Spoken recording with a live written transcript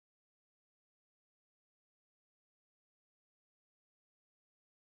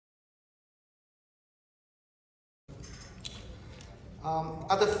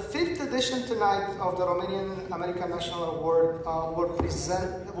At the 5th edition tonight of the Romanian American National Award,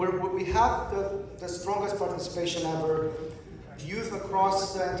 we have the strongest participation ever. Youth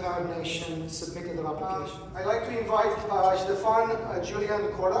across the entire nation submitted an application. I'd like to invite Stefan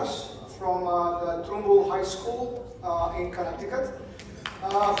Julian Cordaș from the Trumbull High School in Connecticut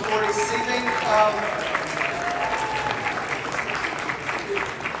for receiving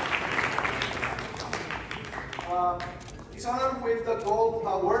he's honored with the Gold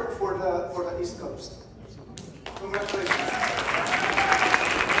Award for the East Coast. Congratulations.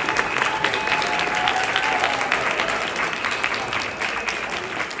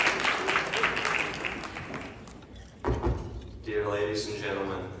 Dear ladies and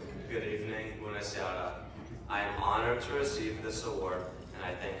gentlemen, good evening, bună seara. I am honored to receive this award, and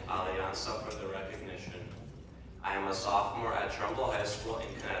I thank Alianța for the recognition. I am a sophomore at Trumbull High School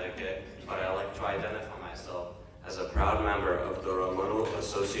in Connecticut, but I like to identify myself as a proud member of the Romanian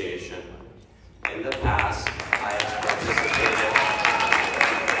Association. In the past, I have participated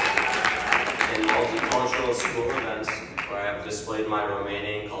in multicultural school events where I have displayed my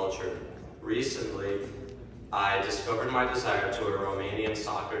Romanian culture. Recently, I discovered my desire to wear Romanian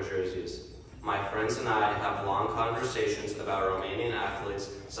soccer jerseys. My friends and I have long conversations about Romanian athletes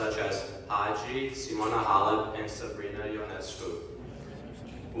such as Hagi, Simona Halep, and Sabrina Ionescu.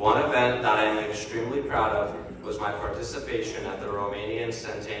 One event that I am extremely proud of was my participation at the Romanian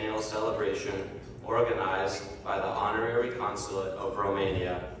Centennial Celebration organized by the Honorary Consulate of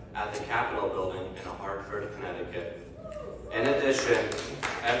Romania at the Capitol Building in Hartford, Connecticut. In addition,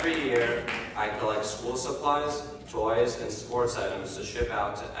 every year I collect school supplies, toys, and sports items to ship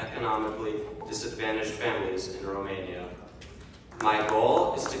out to economically disadvantaged families in Romania. My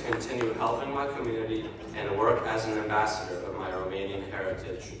goal is to continue helping my community and work as an ambassador of my Romanian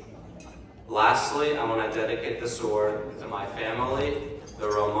heritage. Lastly, I want to dedicate this award to my family, the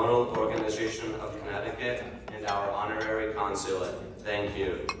Romanian Organization of Connecticut, and our honorary consulate. Thank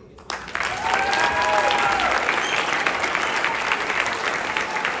you.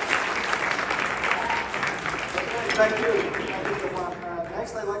 Thank you.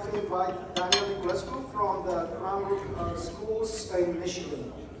 Next, I'd like to invite Niculescu from the Cranbrook Schools in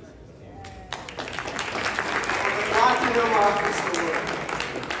Michigan. For the Platinum Artist Award.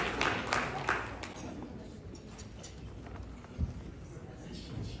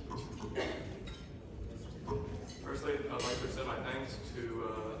 Firstly, I'd like to extend my thanks to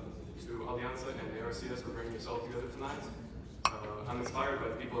Alianța and the ARCS for bringing us all together tonight. I'm inspired by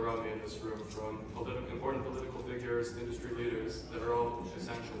the people around me in this room, from important political figures, industry leaders, that are all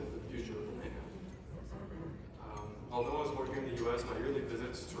essential for the future of Romania. Although I was born here in the US, my yearly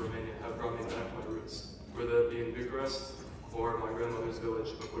visits to Romania have brought me back to my roots, whether it be in Bucharest or my grandmother's village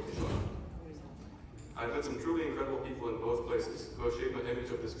of Cortișoara. I've met some truly incredible people in both places who have shaped my image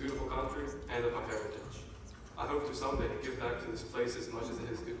of this beautiful country and of my heritage. I hope to someday give back to this place as much as it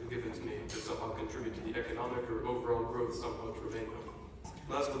has given to me to somehow contribute to the economic or overall growth somehow to Romania.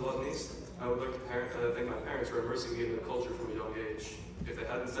 Last but not least, I would like to thank my parents for immersing me in the culture from a young age. If they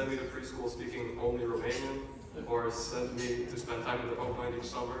hadn't sent me to preschool speaking only Romanian, or sent me to spend time in their homeland each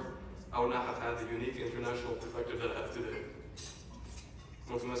summer, I would not have had the unique international perspective that I have today.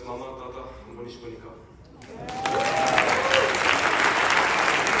 Mulțumesc mama, tata, bunici și bunica.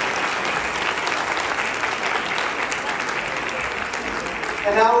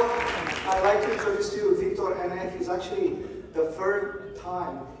 And now, I'd like to introduce to you Victor Ene. He's actually the third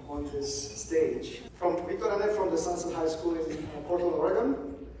time on this stage. Victor Ene from the Sunset High School in Portland, Oregon.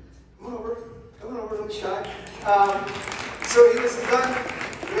 Come on over, don't be shy. So he has done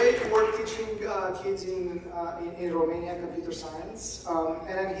great work teaching kids in Romania computer science.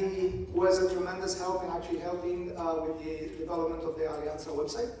 And then he was a tremendous help in actually helping with the development of the Alianța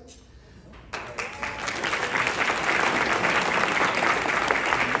website.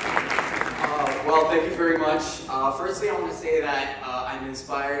 Well, thank you very much. Firstly, I want to say that I'm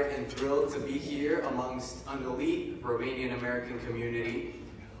inspired and thrilled to be here amongst an elite Romanian American community.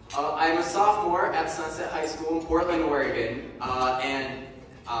 I'm a sophomore at Sunset High School in Portland, Oregon, and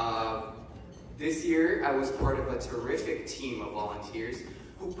this year I was part of a terrific team of volunteers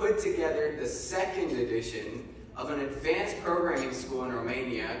who put together the second edition of an advanced programming school in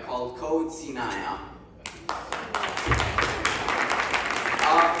Romania called Code Sinaia.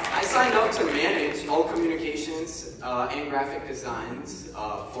 I signed up to manage all communications and graphic designs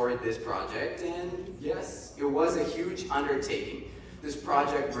for this project, and yes, it was a huge undertaking. This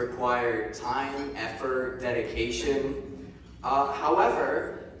project required time, effort, dedication.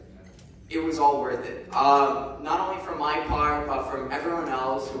 However, it was all worth it. Not only from my part, but from everyone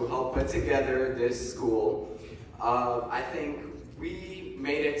else who helped put together this school. I think we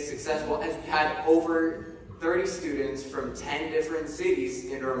made it successful as we had over 30 students from 10 different cities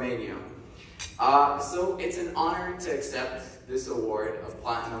in Romania. So it's an honor to accept this award of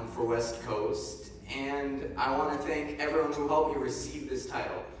Platinum for West Coast, and I want to thank everyone who helped me receive this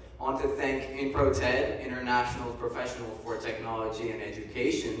title. I want to thank InProTED, International Professional for Technology and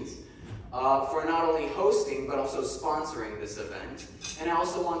Education, for not only hosting but also sponsoring this event. And I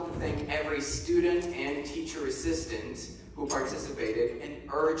also want to thank every student and teacher assistant who participated and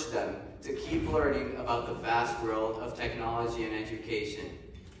urge them to keep learning about the vast world of technology and education.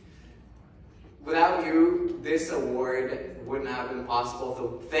 Without you, this award wouldn't have been possible,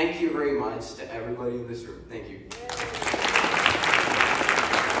 so thank you very much to everybody in this room. Thank you.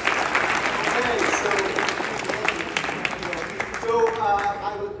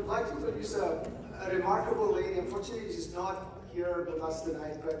 I would like to introduce a remarkable lady. Unfortunately, she's not here with us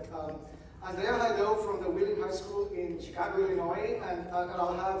tonight, but Andrea Haidel from the Wheeling High School in Chicago, Illinois, and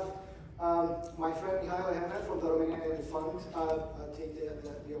I'll have my friend Mihaela Hena from the Romanian Fund take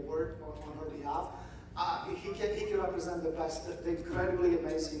the award on her behalf. He can represent the best, the incredibly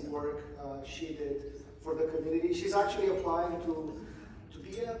amazing work she did for the community. She's actually applying to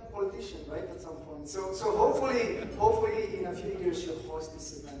be a politician, right, at some point. So hopefully in a few years she'll host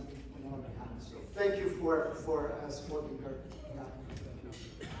this event on our behalf. So thank you for supporting her. Yeah.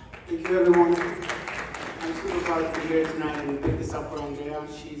 Thank you, everyone. I'm super proud to be here tonight and pick this up for Andrea.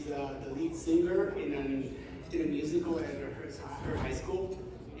 She's the lead singer in a musical at her high school,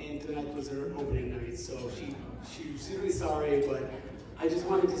 and tonight was her opening night. So she's really sorry, but I just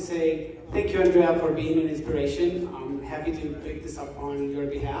wanted to say thank you, Andrea, for being an inspiration. I'm happy to pick this up on your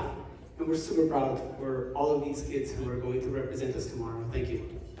behalf, and we're super proud for all of these kids who are going to represent us tomorrow. Thank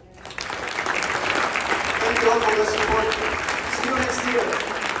you.